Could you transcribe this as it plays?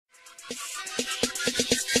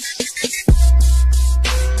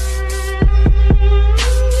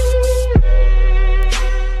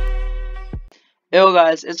Yo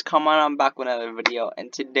guys, it's Kaman. I'm back with another video,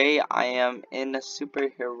 and today I am in a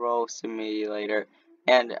superhero simulator.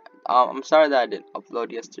 And I'm sorry that I didn't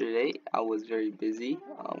upload yesterday. I was very busy.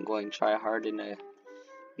 I'm going try hard in a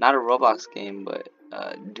not a Roblox game, but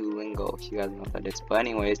Duolingo, if you guys know what that is. But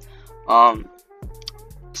anyways,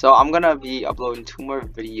 so I'm gonna be uploading 2 more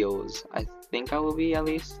videos. I think I will be at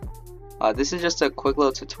least. This is just a quick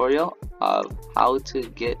little tutorial of how to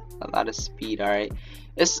get a lot of speed. All right,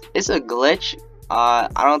 it's a glitch. I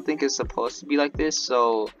don't think it's supposed to be like this,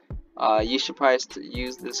 so you should probably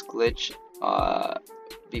use this glitch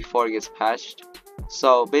before it gets patched.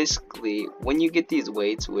 So basically, when you get these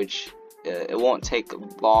weights, which it won't take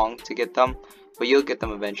long to get them, but you'll get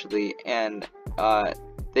them eventually, and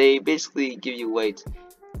they basically give you weights,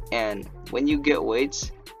 and when you get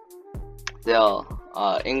weights, they'll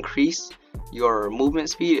increase your movement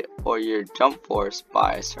speed or your jump force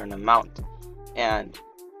by a certain amount. And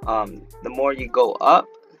the more you go up,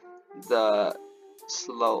 the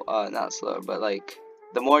not slower, but like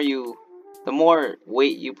the more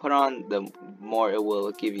weight you put on, the more it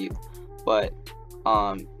will give you. But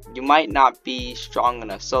you might not be strong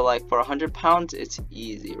enough. So like for 100 pounds, it's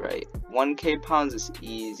easy, right? 1k pounds is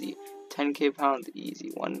easy. 10k pounds,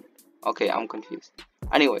 easy. Okay, I'm confused.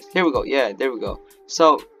 Anyways, here we go. Yeah, there we go.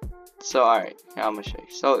 So alright, here I'm gonna show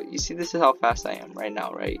you. So you see, this is how fast I am right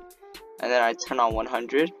now, right? And then I turn on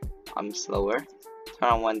 100, I'm slower. Turn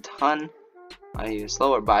on 1 ton, I'm even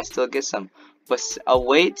slower, but I still get some. But a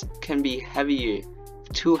weight can be heavier,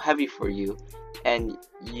 too heavy for you, and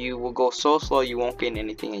you will go so slow you won't gain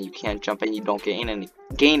anything, and you can't jump, and you don't gain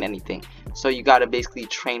anything. So you gotta basically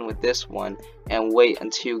train with this one and wait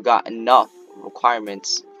until you got enough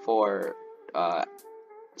requirements for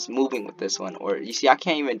moving with this one. Or you see, I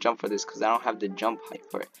can't even jump for this because I don't have the jump height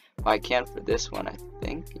for it, but I can for this one, I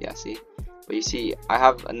think. Yeah, see, but you see, I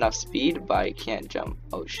have enough speed, but I can't jump.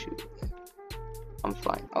 Oh shoot, I'm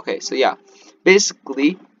flying. Okay, so yeah,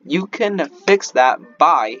 basically you can fix that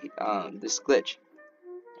by this glitch,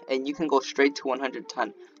 and you can go straight to 100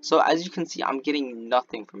 ton. So as you can see, I'm getting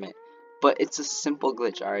nothing from it, but it's a simple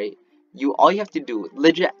glitch. All right, all you have to do,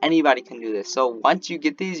 legit anybody can do this. So once you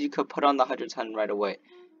get these, you could put on the 100 ton right away,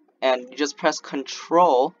 and you just press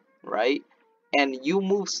control, right, and you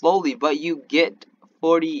move slowly, but you get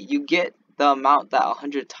 40, you get the amount that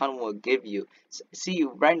 100 ton will give you. See,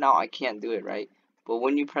 right now I can't do it, right, but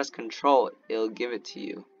when you press control, it'll give it to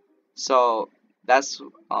you. So that's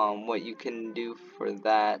what you can do for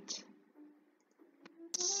that.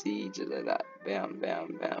 See, just like that, bam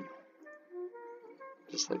bam bam,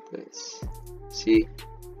 just like this. See,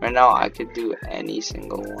 right now I could do any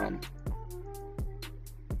single one.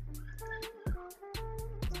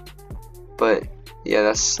 But yeah,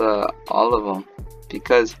 that's all of them,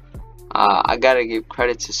 because I gotta give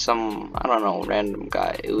credit to some, I don't know, random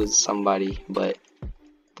guy. It was somebody, but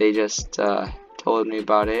they just told me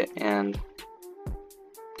about it, and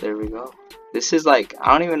there we go. This is like,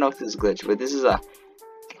 I don't even know if this is glitch, but this is a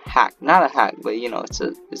hack. Not a hack, but you know, it's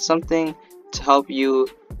something to help you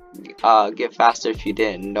get faster if you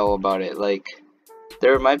didn't know about it. Like,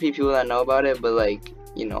 there might be people that know about it, but like,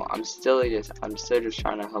 you know, I'm still just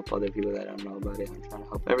trying to help other people that don't know about it. I'm trying to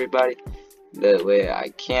help everybody the way I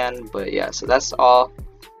can. But yeah, so that's all.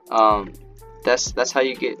 That's how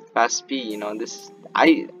you get fast speed. You know,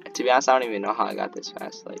 to be honest, I don't even know how I got this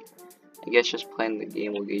fast. Like, I guess just playing the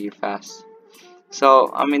game will get you fast.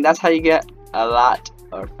 So I mean, that's how you get a lot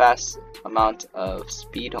or fast amount of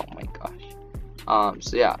speed. Oh my gosh.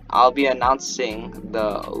 So yeah, I'll be announcing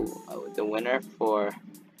the winner for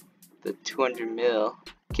the 200 mil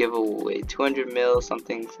giveaway. 200 mil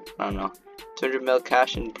something, I don't know, 200 mil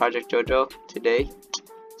cash in Project JoJo today.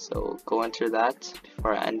 So go enter that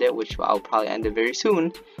before I end it, which I'll probably end it very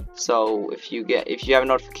soon. So if you have a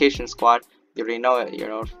notification squad, you already know it, you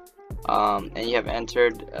know, and you have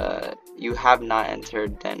entered, you have not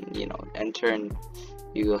entered, then you know, enter and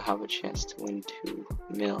you will have a chance to win 2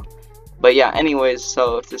 mil. But yeah, anyways,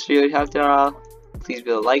 so if this video helped you out, please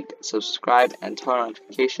be a like, subscribe, and turn on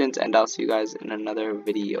notifications, and I'll see you guys in another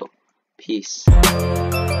video. Peace.